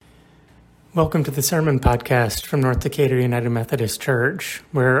Welcome to the Sermon Podcast from North Decatur United Methodist Church,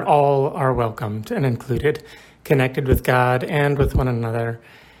 where all are welcomed and included, connected with God and with one another,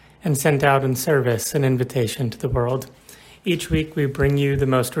 and sent out in service and invitation to the world. Each week we bring you the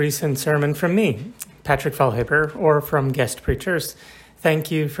most recent sermon from me, Patrick Fallhaber, or from guest preachers.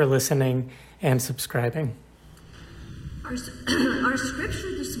 Thank you for listening and subscribing. Our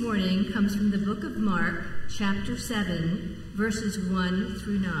scripture this morning comes from the book of Mark, chapter 7, verses 1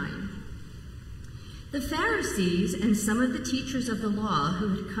 through 9. The Pharisees and some of the teachers of the law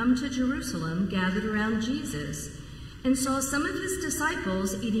who had come to Jerusalem gathered around Jesus and saw some of his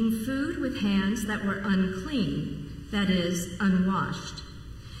disciples eating food with hands that were unclean, that is, unwashed.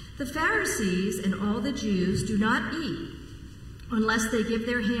 The Pharisees and all the Jews do not eat unless they give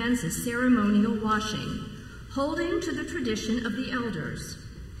their hands a ceremonial washing, holding to the tradition of the elders.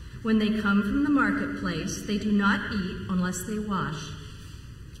 When they come from the marketplace, they do not eat unless they wash.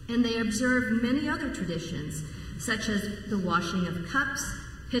 And they observe many other traditions, such as the washing of cups,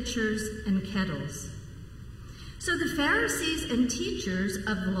 pitchers, and kettles. So the Pharisees and teachers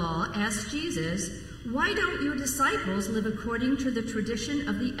of the law asked Jesus, "Why don't your disciples live according to the tradition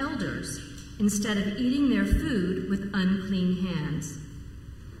of the elders, instead of eating their food with unclean hands?"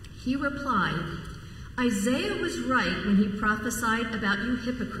 He replied, "Isaiah was right when he prophesied about you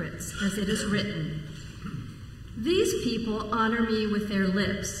hypocrites, as it is written, 'These people honor me with their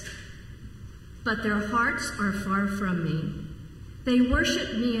lips, but their hearts are far from me. They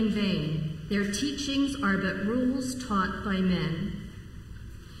worship me in vain. Their teachings are but rules taught by men.'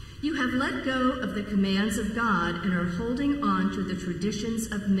 You have let go of the commands of God and are holding on to the traditions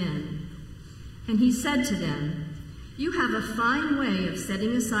of men." And he said to them, "You have a fine way of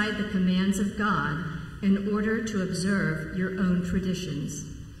setting aside the commands of God in order to observe your own traditions."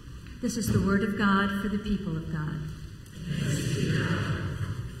 This is the word of God for the people of God.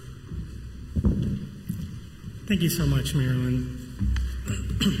 Thank you so much, Marilyn.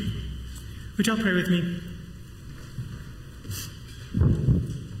 Would y'all pray with me?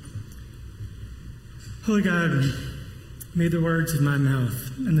 Holy God, may the words of my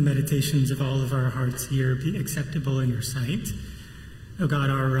mouth and the meditations of all of our hearts here be acceptable in your sight, O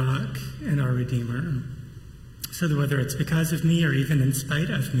God, our rock and our Redeemer, so that whether it's because of me or even in spite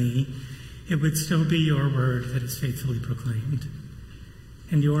of me, it would still be your word that is faithfully proclaimed,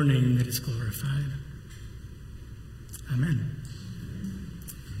 and your name that is glorified. Amen.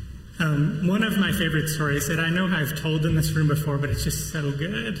 One of my favorite stories that I know I've told in this room before, but it's just so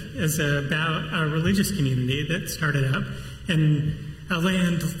good, is about a religious community that started up in a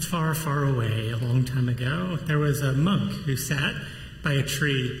land far, far away a long time ago. There was a monk who sat by a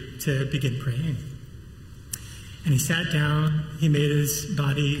tree to begin praying. And he sat down, he made his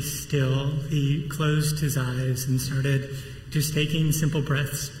body still, he closed his eyes and started just taking simple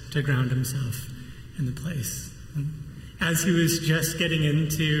breaths to ground himself in the place. And as he was just getting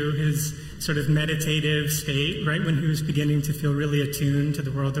into his sort of meditative state, right when he was beginning to feel really attuned to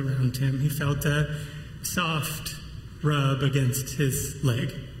the world around him, he felt a soft rub against his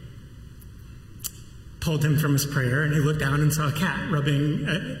leg. Pulled him from his prayer, and he looked down and saw a cat rubbing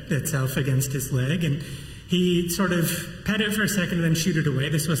itself against his leg, and he sort of pet it for a second and then shooed it away.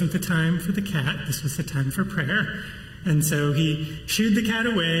 This wasn't the time for the cat. This was the time for prayer. And so he shooed the cat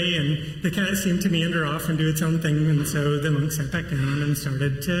away, and the cat seemed to meander off and do its own thing. And so the monk sat back down and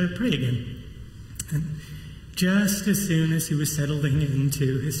started to pray again. And just as soon as he was settling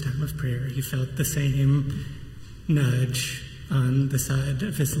into his time of prayer, he felt the same nudge on the side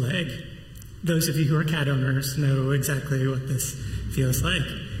of his leg. Those of you who are cat owners know exactly what this feels like.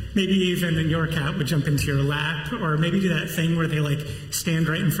 Maybe even your cat would jump into your lap, or maybe do that thing where they stand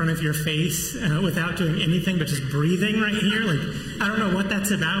right in front of your face without doing anything but just breathing right here. I don't know what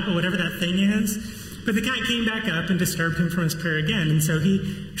that's about, but whatever that thing is. But the cat came back up and disturbed him from his prayer again, and so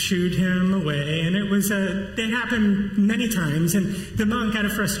he shooed him away. And it happened many times, and the monk, out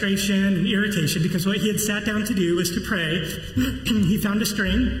of frustration and irritation, because what he had sat down to do was to pray, he found a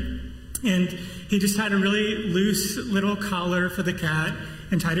string, and he just had a really loose little collar for the cat,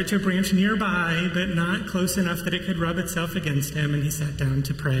 and tied it to a branch nearby, but not close enough that it could rub itself against him, and he sat down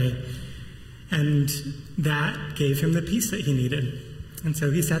to pray. And that gave him the peace that he needed. And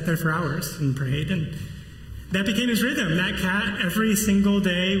so he sat there for hours and prayed, and that became his rhythm. That cat, every single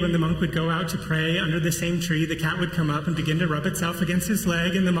day when the monk would go out to pray under the same tree, the cat would come up and begin to rub itself against his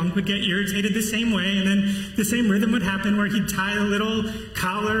leg, and the monk would get irritated the same way, and then the same rhythm would happen where he'd tie a little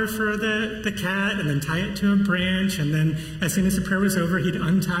collar for the cat and then tie it to a branch, and then as soon as the prayer was over, he'd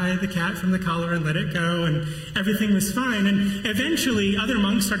untie the cat from the collar and let it go, and everything was fine. And eventually other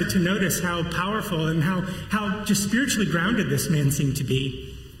monks started to notice how powerful and how just spiritually grounded this man seemed to be.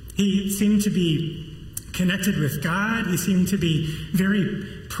 He seemed to be connected with God. He seemed to be very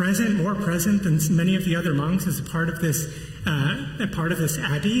present, more present than many of the other monks as a part of this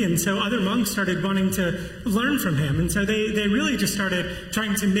abbey. And so other monks started wanting to learn from him. And so they really just started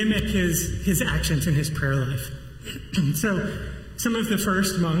trying to mimic his actions in his prayer life. So some of the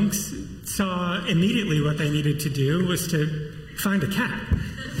first monks saw immediately what they needed to do was to find a cat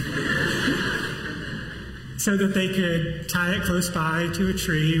so that they could tie it close by to a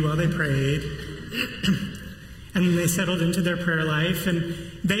tree while they prayed. And then they settled into their prayer life, and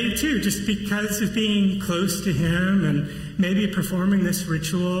they too, just because of being close to him and maybe performing this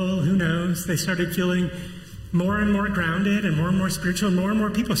ritual, who knows, they started feeling more and more grounded and more spiritual, and more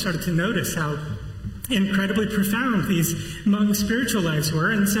people started to notice how incredibly profound these monks' spiritual lives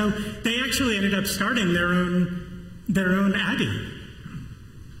were. And so they actually ended up starting their own abbey.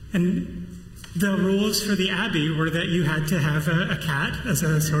 And the rules for the abbey were that you had to have a cat as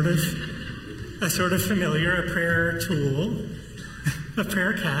a sort of familiar, a prayer tool, a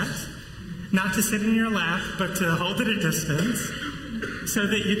prayer cat, not to sit in your lap, but to hold at a distance so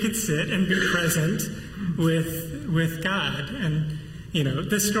that you could sit and be present with God. And, you know,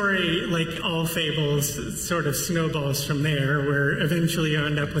 this story, like all fables, sort of snowballs from there, where eventually you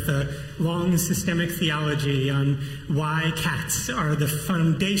end up with a long systemic theology on why cats are the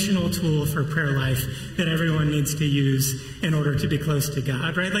foundational tool for prayer life that everyone needs to use in order to be close to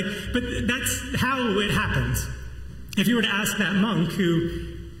God, right? But that's how it happens. If you were to ask that monk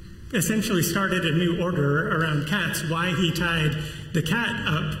who essentially started a new order around cats why he tied the cat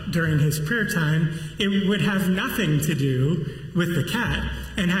up during his prayer time, it would have nothing to do with the cat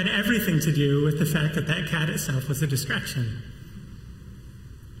and had everything to do with the fact that that cat itself was a distraction.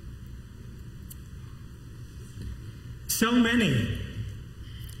 So many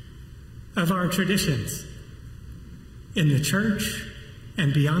of our traditions in the church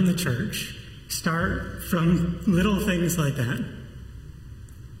and beyond the church start from little things like that.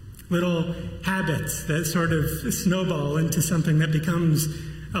 Little habits that sort of snowball into something that becomes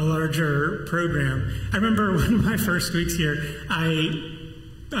a larger program. I remember one of my first weeks here, I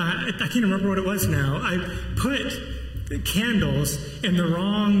can't remember what it was now. I put candles in the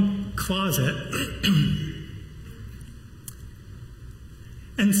wrong closet.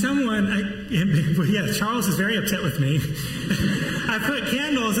 And Charles is very upset with me. I put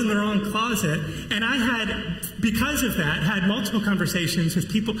candles in the wrong closet, and I had, because of that, had multiple conversations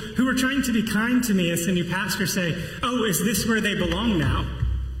with people who were trying to be kind to me as the new pastor, say, "Oh, is this where they belong now?"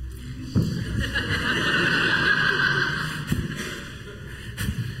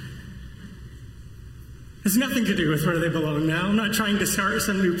 Has nothing to do with where they belong now. I'm not trying to start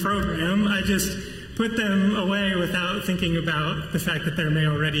some new program. I just put them away without thinking about the fact that there may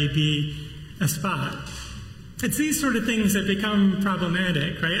already be a spot. It's these sort of things that become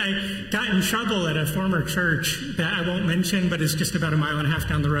problematic, right? I got in trouble at a former church that I won't mention, but is just about a mile and a half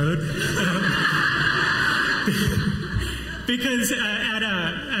down the road. Because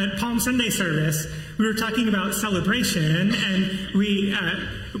at Palm Sunday service, we were talking about celebration, and we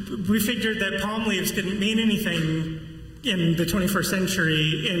figured that palm leaves didn't mean anything in the 21st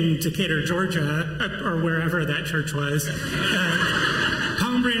century in Decatur, Georgia, or wherever that church was.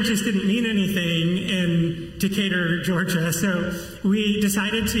 Palm branches didn't mean anything in Decatur, Georgia, so we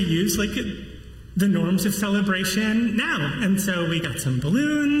decided to use the norms of celebration now. And so we got some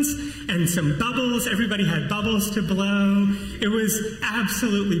balloons and some bubbles. Everybody had bubbles to blow. It was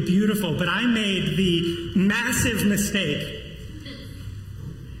absolutely beautiful, but I made the massive mistake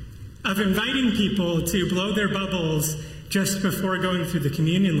of inviting people to blow their bubbles just before going through the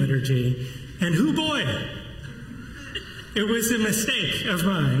communion liturgy. And hoo boy, it was a mistake of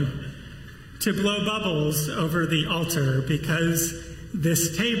mine to blow bubbles over the altar because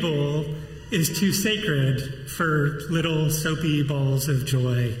this table is too sacred for little soapy balls of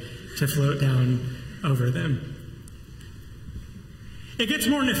joy to float down over them. It gets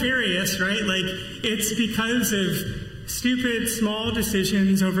more nefarious, right? It's because of stupid, small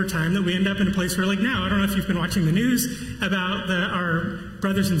decisions over time that we end up in a place where, now, I don't know if you've been watching the news about our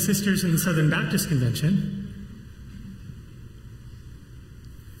brothers and sisters in the Southern Baptist Convention.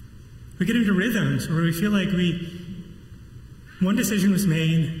 We get into rhythms where we feel like one decision was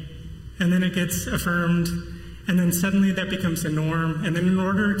made, and then it gets affirmed, and then suddenly that becomes the norm. And then in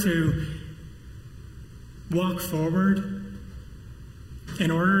order to walk forward, in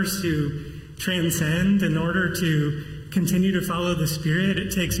order to transcend, in order to continue to follow the Spirit,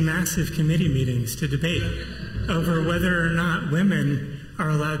 it takes massive committee meetings to debate over whether or not women are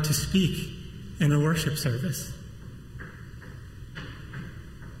allowed to speak in a worship service.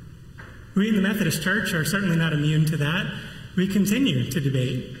 We in the Methodist Church are certainly not immune to that. we continue to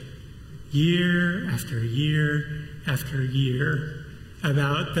debate year after year after year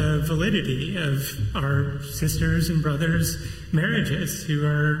about the validity of our sisters and brothers' marriages who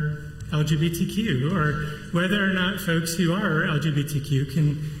are LGBTQ, or whether or not folks who are LGBTQ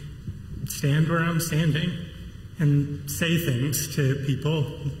can stand where I'm standing and say things to people.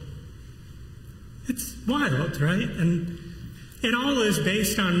 It's wild, right? And it all is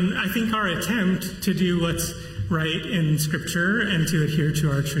based on, I think, our attempt to do what's right in Scripture and to adhere to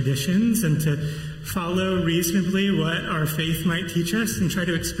our traditions and to follow reasonably what our faith might teach us and try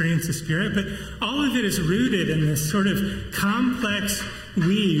to experience the Spirit. But all of it is rooted in this sort of complex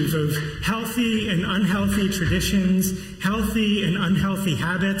weave of healthy and unhealthy traditions, healthy and unhealthy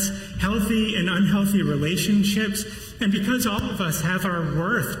habits, healthy and unhealthy relationships. And because all of us have our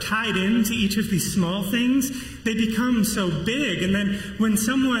worth tied into each of these small things, they become so big. And then when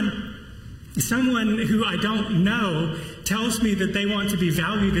someone who I don't know tells me that they want to be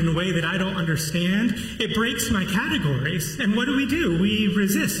valued in a way that I don't understand, it breaks my categories. And what do? We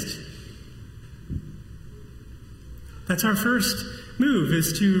resist. That's our first move,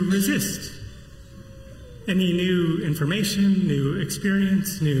 is to resist any new information, new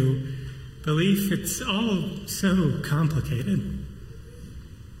experience, new belief. It's all so complicated.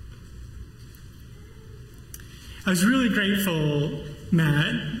 I was really grateful,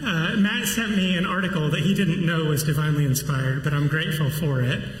 Matt sent me an article that he didn't know was divinely inspired, but I'm grateful for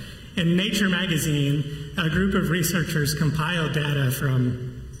it. In Nature magazine, a group of researchers compiled data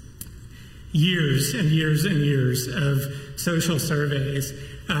from years and years and years of social surveys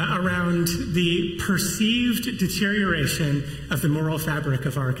around the perceived deterioration of the moral fabric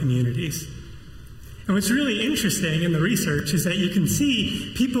of our communities. And what's really interesting in the research is that you can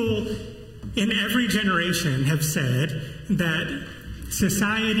see people in every generation have said that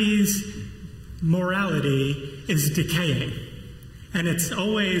society's morality is decaying. And it's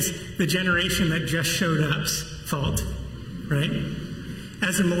always the generation that just showed up's fault, right?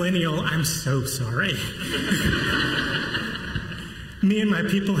 As a millennial, I'm so sorry. Me and my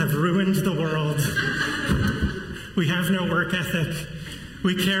people have ruined the world. We have no work ethic.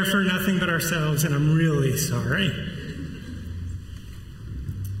 We care for nothing but ourselves, and I'm really sorry.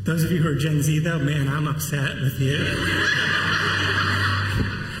 Those of you who are Gen Z, though, man, I'm upset with you.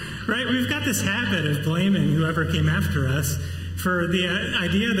 Right? We've got this habit of blaming whoever came after us for the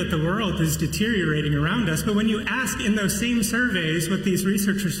idea that the world is deteriorating around us. But when you ask in those same surveys what these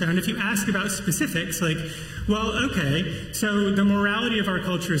researchers found, if you ask about specifics, like, well, okay, so the morality of our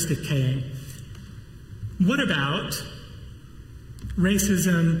culture is decaying. What about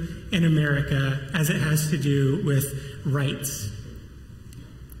racism in America as it has to do with rights?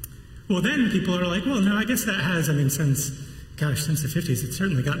 Well, then people are like, well, no, I guess that has, since the 50s, it's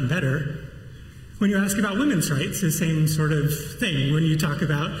certainly gotten better. When you ask about women's rights, the same sort of thing. When you talk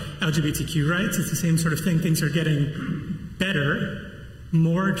about LGBTQ rights, it's the same sort of thing. Things are getting better,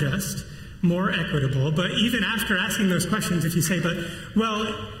 more just, more equitable. But even after asking those questions, if you say,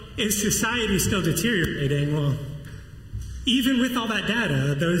 is society still deteriorating? Well, even with all that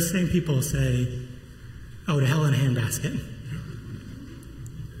data, those same people say, oh, to hell in a handbasket.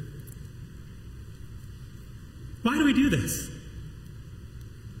 Why do we do this?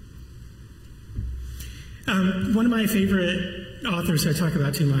 One of my favorite authors I talk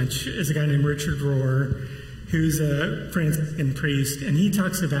about too much is a guy named Richard Rohr, who's a Franciscan priest, and he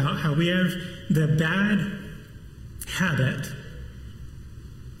talks about how we have the bad habit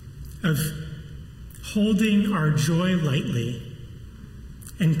of holding our joy lightly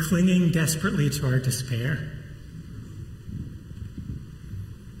and clinging desperately to our despair.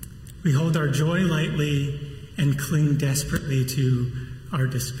 We hold our joy lightly and cling desperately to our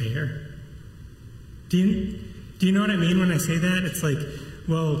despair. Do you know what I mean when I say that? It's like,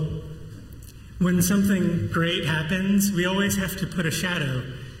 well, when something great happens, we always have to put a shadow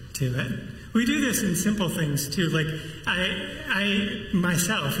to it. We do this in simple things too. Like I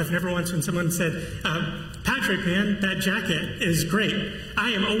myself have never once, when someone said, Patrick, man, that jacket is great. I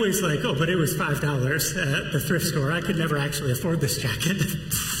am always like, oh, but it was $5 at the thrift store. I could never actually afford this jacket,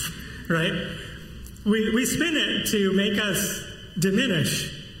 right? We spin it to make us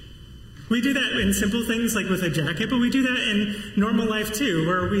diminish. We do that in simple things like with a jacket, but we do that in normal life too,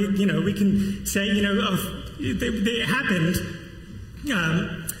 where we can say, it happened.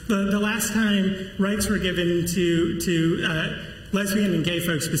 The last time rights were given to lesbian and gay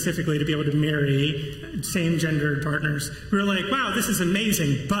folks specifically to be able to marry same-gendered partners, we were like, wow, this is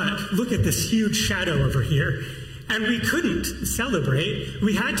amazing, but look at this huge shadow over here. And we couldn't celebrate.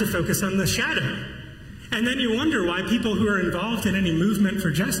 We had to focus on the shadow. And then you wonder why people who are involved in any movement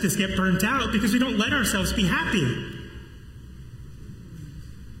for justice get burnt out, because we don't let ourselves be happy.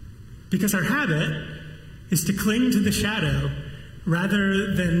 Because our habit is to cling to the shadow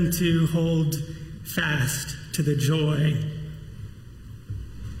rather than to hold fast to the joy.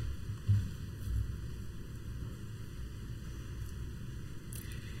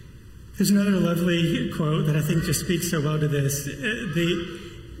 There's another lovely quote that I think just speaks so well to this. The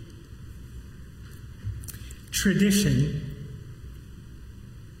tradition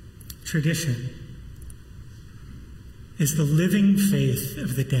is the living faith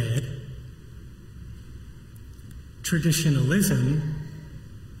of the dead. Traditionalism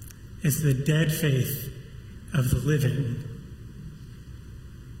is the dead faith of the living.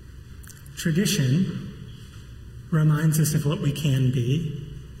 Tradition reminds us of what we can be,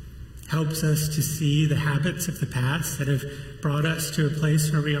 helps us to see the habits of the past that have brought us to a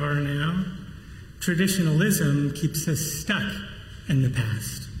place where we are now. Traditionalism keeps us stuck in the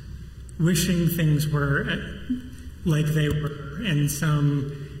past, wishing things were like they were in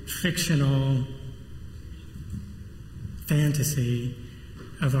some fictional fantasy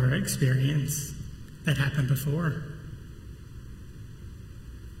of our experience that happened before.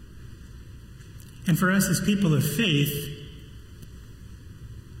 And for us as people of faith,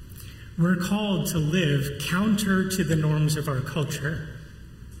 we're called to live counter to the norms of our culture.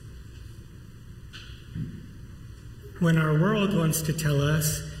 When our world wants to tell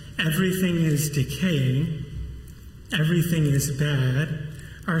us everything is decaying, everything is bad,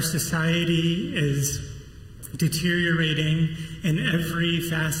 our society is deteriorating in every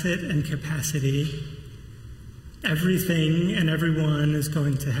facet and capacity, everything and everyone is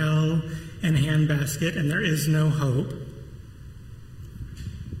going to hell and handbasket, and there is no hope.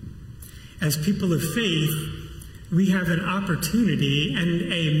 As people of faith, we have an opportunity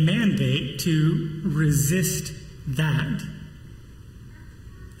and a mandate to resist that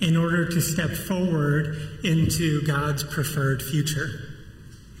in order to step forward into God's preferred future.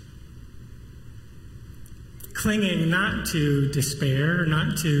 Clinging not to despair,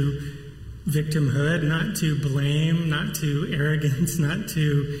 not to victimhood, not to blame, not to arrogance, not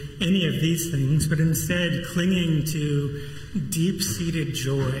to any of these things, but instead clinging to deep-seated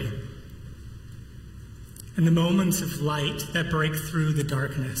joy and the moments of light that break through the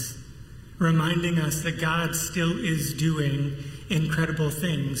darkness, reminding us that God still is doing incredible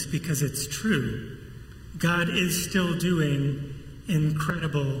things because it's true. God is still doing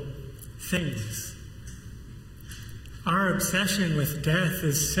incredible things. Our obsession with death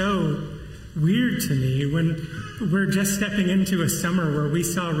is so weird to me when we're just stepping into a summer where we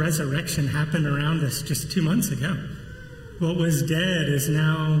saw resurrection happen around us just 2 months ago. What was dead is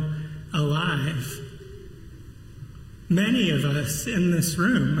now alive. Many of us in this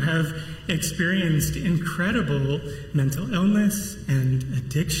room have experienced incredible mental illness and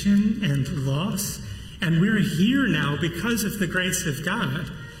addiction and loss, and we're here now because of the grace of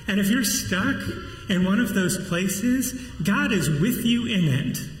God. And if you're stuck in one of those places, God is with you in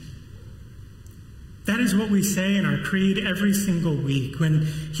it. That is what we say in our creed every single week. When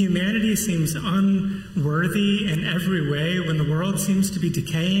humanity seems unworthy in every way, when the world seems to be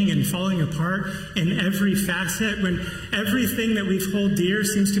decaying and falling apart in every facet, when everything that we hold dear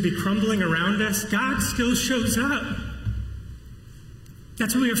seems to be crumbling around us, God still shows up.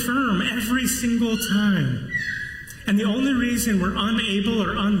 That's what we affirm every single time. And the only reason we're unable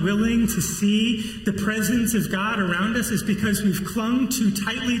or unwilling to see the presence of God around us is because we've clung too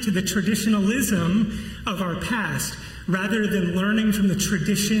tightly to the traditionalism of our past, rather than learning from the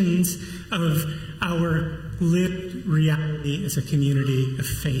traditions of our lived reality as a community of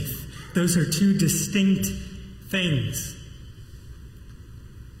faith. Those are two distinct things.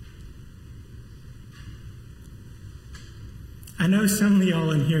 I know some of y'all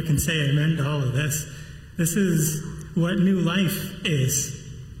in here can say amen to all of this. This is what new life is.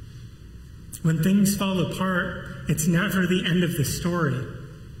 When things fall apart, it's never the end of the story.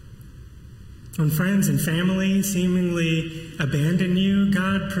 When friends and family seemingly abandon you,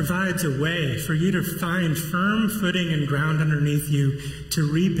 God provides a way for you to find firm footing and ground underneath you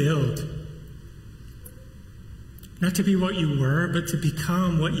to rebuild. Not to be what you were, but to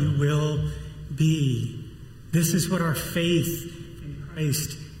become what you will be. This is what our faith in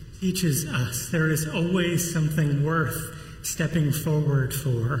Christ teaches us. There is always something worth stepping forward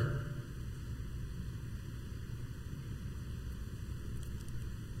for.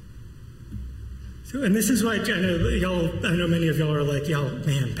 So, and this is why I know many of y'all are like,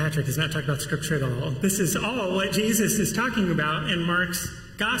 man, Patrick has not talked about Scripture at all. This is all what Jesus is talking about in Mark's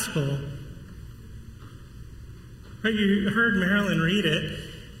Gospel. Right, you heard Marilyn read it.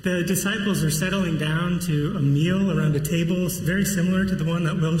 The disciples are settling down to a meal around a table, very similar to the one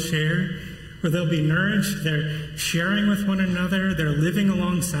that we'll share where they'll be nourished. They're sharing with one another. They're living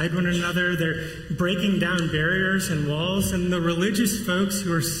alongside one another. They're breaking down barriers and walls. And the religious folks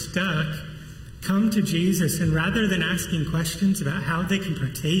who are stuck come to Jesus, and rather than asking questions about how they can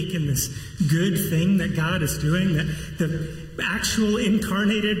partake in this good thing that God is doing, that the actual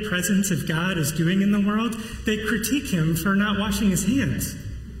incarnated presence of God is doing in the world, they critique him for not washing his hands.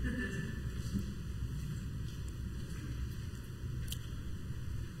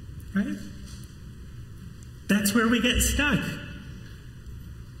 Right? That's where we get stuck.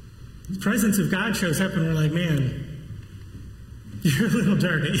 The presence of God shows up and we're like, man, you're a little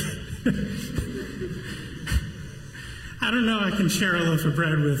dirty. I don't know I can share a loaf of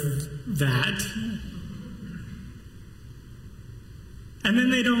bread with that. And then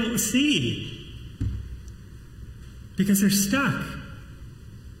they don't see because they're stuck.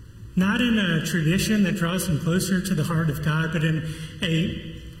 Not in a tradition that draws them closer to the heart of God, but in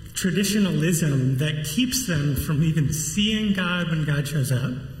a traditionalism that keeps them from even seeing God when God shows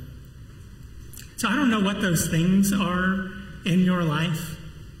up. So I don't know what those things are in your life.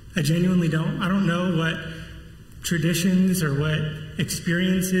 I genuinely don't. I don't know what traditions or what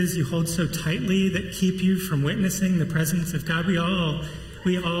experiences you hold so tightly that keep you from witnessing the presence of God. We all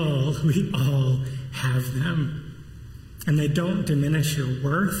have them. And they don't diminish your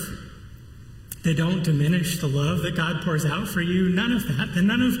worth. They don't diminish the love that God pours out for you. None of that. And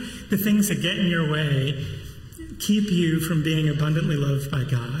none of the things that get in your way keep you from being abundantly loved by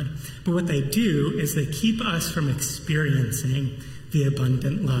God. But what they do is they keep us from experiencing the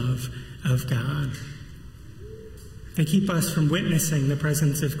abundant love of God. They keep us from witnessing the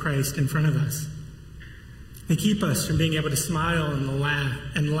presence of Christ in front of us. They keep us from being able to smile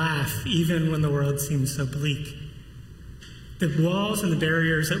and laugh even when the world seems so bleak. The walls and the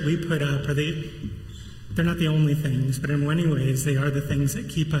barriers that we put up they're not the only things, but in many ways they are the things that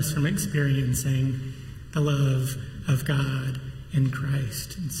keep us from experiencing the love of God in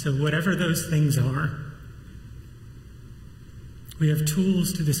Christ. And so whatever those things are, we have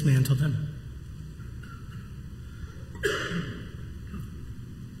tools to dismantle them.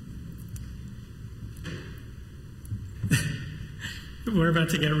 We're about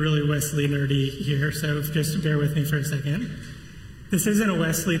to get really Wesley nerdy here, so just bear with me for a second. This isn't a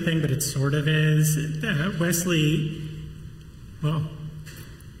Wesley thing, but it sort of is. Wesley, well,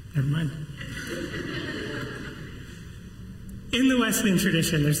 never mind. In the Wesleyan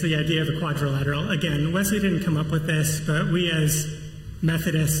tradition, there's the idea of a quadrilateral. Again, Wesley didn't come up with this, but we as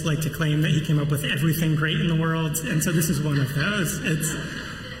Methodists like to claim that he came up with everything great in the world, and so this is one of those. It's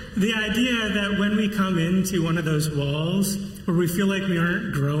the idea that when we come into one of those walls where we feel like we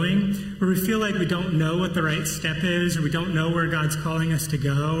aren't growing, where we feel like we don't know what the right step is, or we don't know where God's calling us to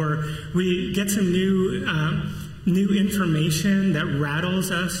go, or we get some new information that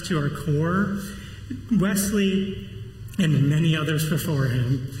rattles us to our core, Wesley and many others before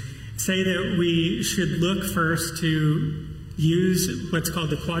him say that we should look first to use what's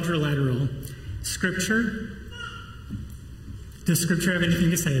called the quadrilateral. Scripture. Does Scripture have anything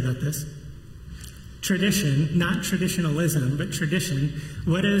to say about this? Tradition, not traditionalism, but tradition.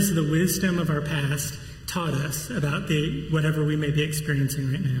 What has the wisdom of our past taught us about whatever we may be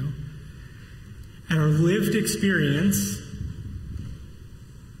experiencing right now? Our lived experience,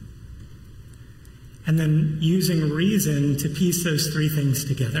 and then using reason to piece those three things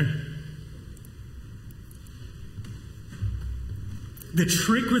together. The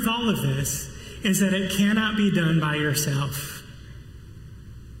trick with all of this is that it cannot be done by yourself.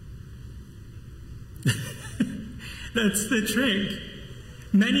 That's the trick.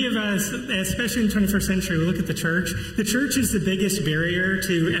 Many of us, especially in the 21st century, we look at the church. The church is the biggest barrier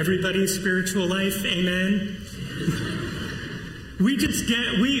to everybody's spiritual life. Amen?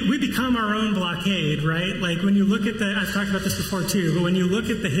 We become our own blockade, right? Like when you look at I've talked about this before too, but when you look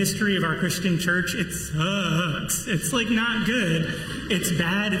at the history of our Christian church, it sucks. It's like not good. It's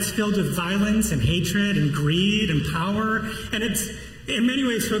bad. It's filled with violence and hatred and greed and power. And it's in many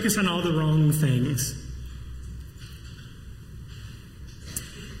ways focused on all the wrong things.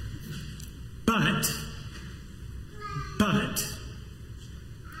 But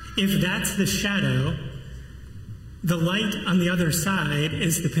if that's the shadow, the light on the other side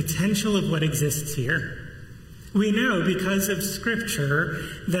is the potential of what exists here. We know because of Scripture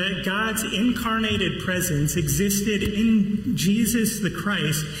that God's incarnated presence existed in Jesus the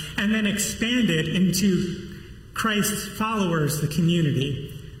Christ and then expanded into Christ's followers, the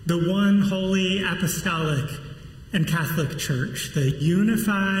community, the one holy apostolic and Catholic Church, the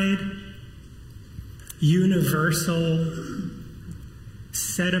unified, universal,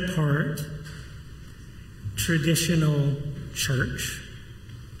 set apart, traditional church.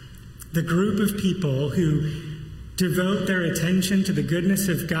 the group of people who devote their attention to the goodness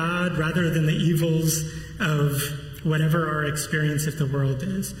of God rather than the evils of whatever our experience of the world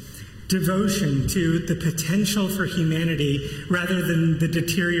is. Devotion to the potential for humanity rather than the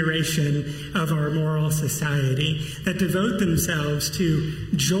deterioration of our moral society, that devote themselves to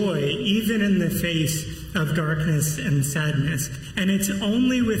joy even in the face of darkness and sadness. And it's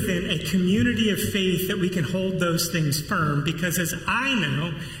only within a community of faith that we can hold those things firm, because as I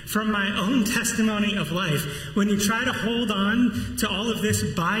know from my own testimony of life, when you try to hold on to all of this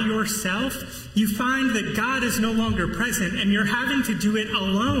by yourself, you find that God is no longer present and you're having to do it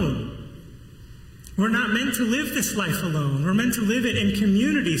alone. We're not meant to live this life alone. We're meant to live it in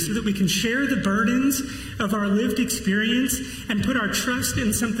community so that we can share the burdens of our lived experience and put our trust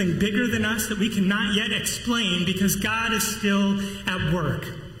in something bigger than us that we cannot yet explain, because God is still at work.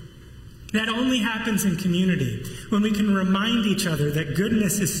 That only happens in community, when we can remind each other that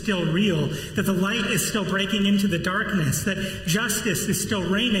goodness is still real, that the light is still breaking into the darkness, that justice is still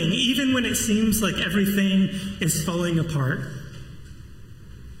reigning, even when it seems like everything is falling apart.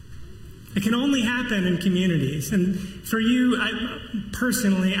 It can only happen in communities. And for you,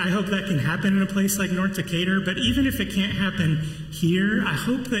 personally, I hope that can happen in a place like North Decatur. But even if it can't happen here, I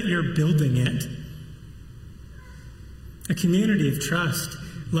hope that you're building it. A community of trust,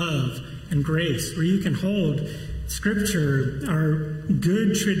 love, and grace, where you can hold Scripture, our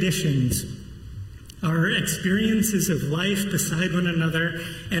good traditions, our experiences of life beside one another,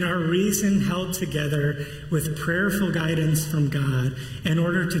 and our reason held together with prayerful guidance from God in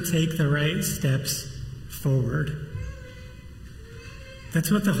order to take the right steps forward.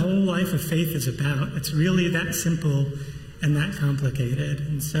 That's what the whole life of faith is about. It's really that simple and that complicated.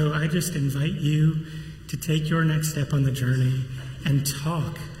 And so I just invite you to take your next step on the journey and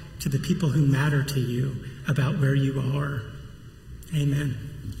talk to the people who matter to you about where you are. Amen.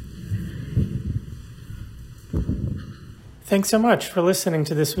 Thanks so much for listening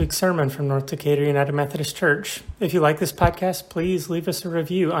to this week's sermon from North Decatur United Methodist Church. If you like this podcast, please leave us a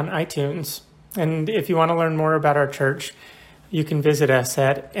review on iTunes. And if you want to learn more about our church, you can visit us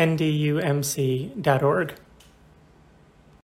at ndumc.org.